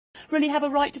really have a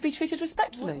right to be treated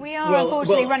respectfully. We are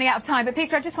unfortunately running out of time, but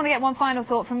Peter, I just want to get one final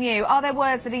thought from you. Are there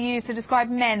words that are used to describe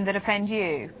men that offend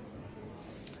you?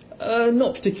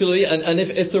 Not particularly, and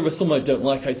if there are some I don't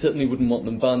like, I certainly wouldn't want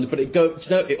them banned. But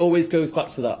it always goes back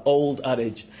to that old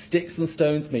adage: sticks and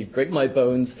stones may break my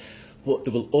bones, but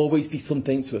there will always be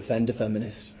something to offend a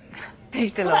feminist.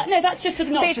 Peter Lloyd. No, that's just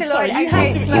obnoxious. Peter Sorry, Lloyd, you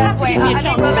have to give me a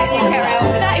chance.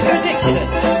 That is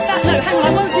ridiculous. No, hang on, I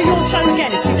won't do your show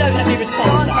again if you don't let me respond.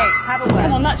 Go on, Kate, have a word.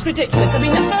 Come on, that's ridiculous. I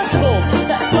mean, first of all,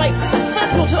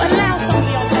 to allow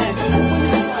somebody on there